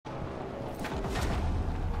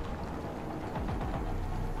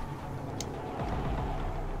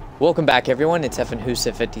Welcome back everyone, it's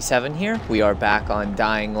FNHusa57 here. We are back on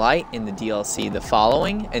Dying Light in the DLC The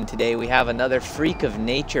Following, and today we have another Freak of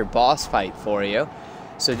Nature boss fight for you.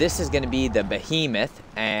 So this is going to be the Behemoth,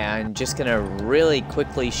 and just going to really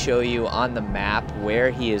quickly show you on the map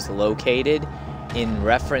where he is located in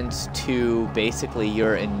reference to basically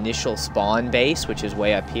your initial spawn base, which is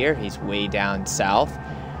way up here. He's way down south,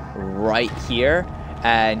 right here.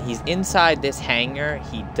 And he's inside this hangar.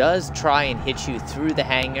 He does try and hit you through the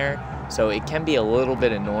hangar, so it can be a little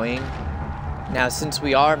bit annoying. Now, since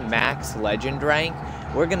we are max legend rank,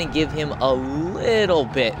 we're going to give him a little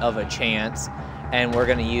bit of a chance, and we're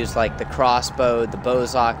going to use like the crossbow, the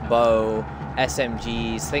Bozok bow,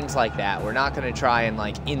 SMGs, things like that. We're not going to try and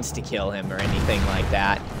like insta-kill him or anything like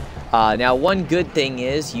that. Now, one good thing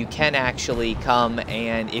is you can actually come,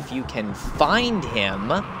 and if you can find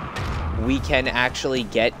him, we can actually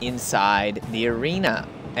get inside the arena.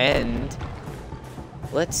 And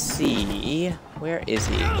let's see, where is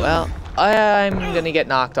he? Well, I'm gonna get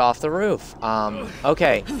knocked off the roof.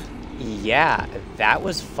 Okay, yeah, that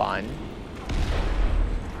was fun.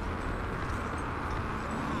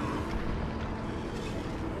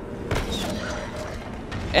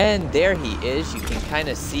 And there he is. You can kind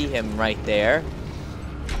of see him right there.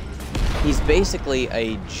 He's basically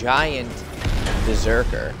a giant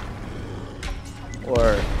berserker,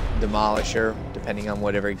 or demolisher, depending on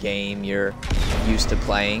whatever game you're used to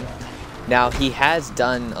playing. Now, he has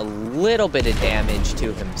done a little bit of damage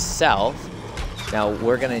to himself. Now,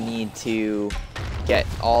 we're gonna need to get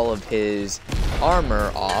all of his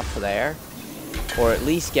armor off there, or at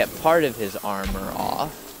least get part of his armor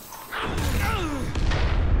off.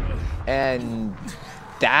 And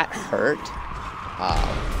that hurt.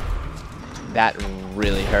 That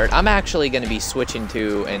really hurt. I'm actually gonna be switching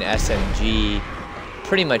to an SMG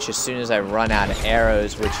pretty much as soon as I run out of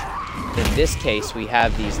arrows, which in this case we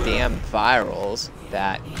have these damn virals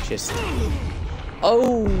that just...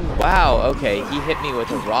 Oh, wow, okay, he hit me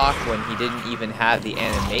with a rock when he didn't even have the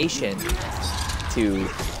animation to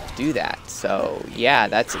do that. So, yeah,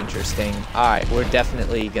 that's interesting. Alright, we're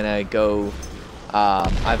definitely gonna go...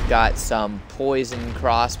 I've got some poison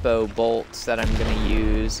crossbow bolts that I'm gonna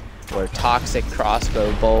use, or toxic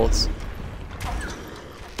crossbow bolts.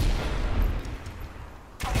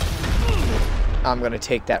 I'm gonna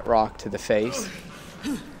take that rock to the face.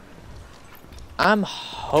 I'm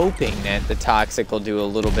hoping that the toxic will do a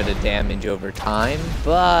little bit of damage over time,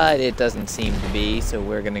 but it doesn't seem to be, so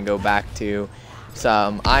we're gonna go back to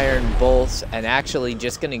some iron bolts and actually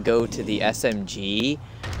just gonna go to the SMG.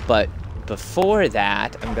 But before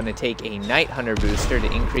that, I'm gonna take a Night Hunter booster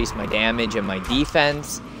to increase my damage and my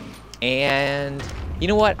defense. And you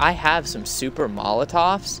know what? I have some super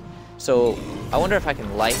Molotovs, so I wonder if I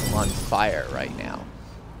can light him on fire right now.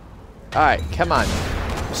 Alright, come on.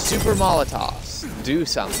 Super Molotovs, do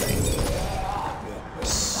something.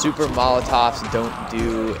 Super Molotovs don't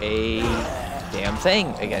do a damn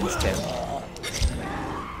thing against him.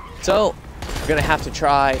 So, we're gonna have to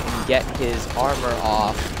try and get his armor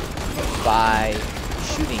off by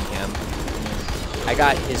shooting him. I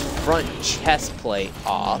got his front chest plate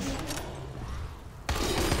off.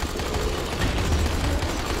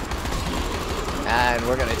 And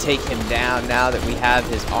we're gonna take him down now that we have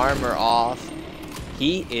his armor off.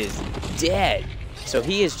 He is dead. So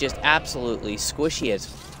he is just absolutely squishy as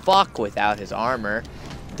fuck without his armor.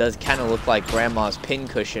 Does kind of look like grandma's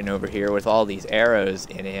pincushion over here with all these arrows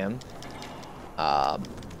in him.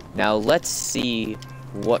 Now let's see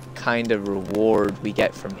what kind of reward we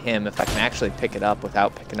get from him, if I can actually pick it up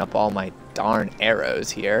without picking up all my darn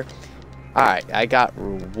arrows here. Alright, I got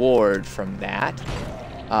reward from that.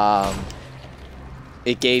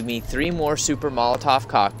 It gave me 3 more Super Molotov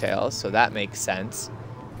cocktails, so that makes sense.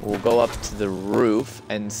 We'll go up to the roof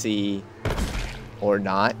and see, or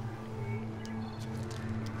not.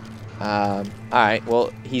 Alright, well,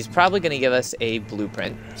 he's probably going to give us a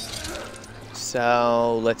blueprint.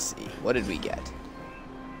 So, let's see. What did we get?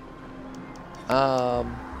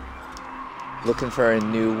 Looking for a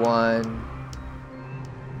new one.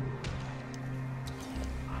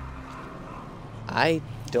 I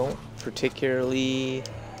don't particularly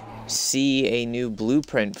see a new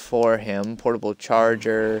blueprint for him. Portable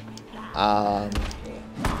charger. Yeah,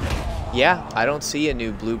 I don't see a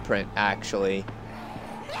new blueprint actually.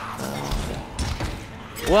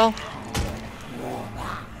 Well,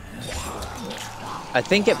 I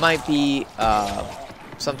think it might be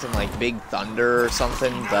something like Big Thunder or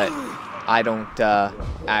something, but I don't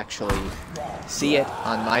actually see it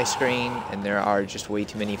on my screen, and there are just way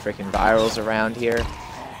too many freaking virals around here.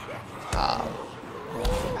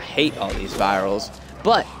 I hate all these virals.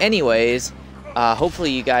 But anyways,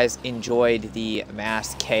 Hopefully you guys enjoyed the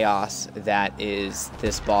mass chaos that is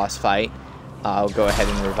this boss fight. I'll go ahead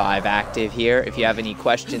and revive active here. If you have any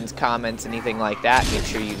questions, comments, anything like that, make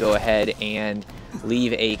sure you go ahead and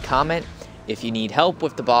leave a comment. If you need help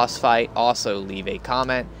with the boss fight, also leave a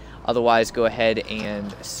comment. Otherwise, go ahead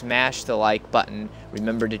and smash the like button.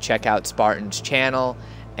 Remember to check out Spartan's channel,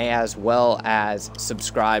 as well as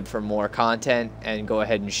subscribe for more content, and go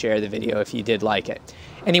ahead and share the video if you did like it.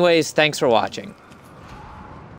 Anyways, thanks for watching.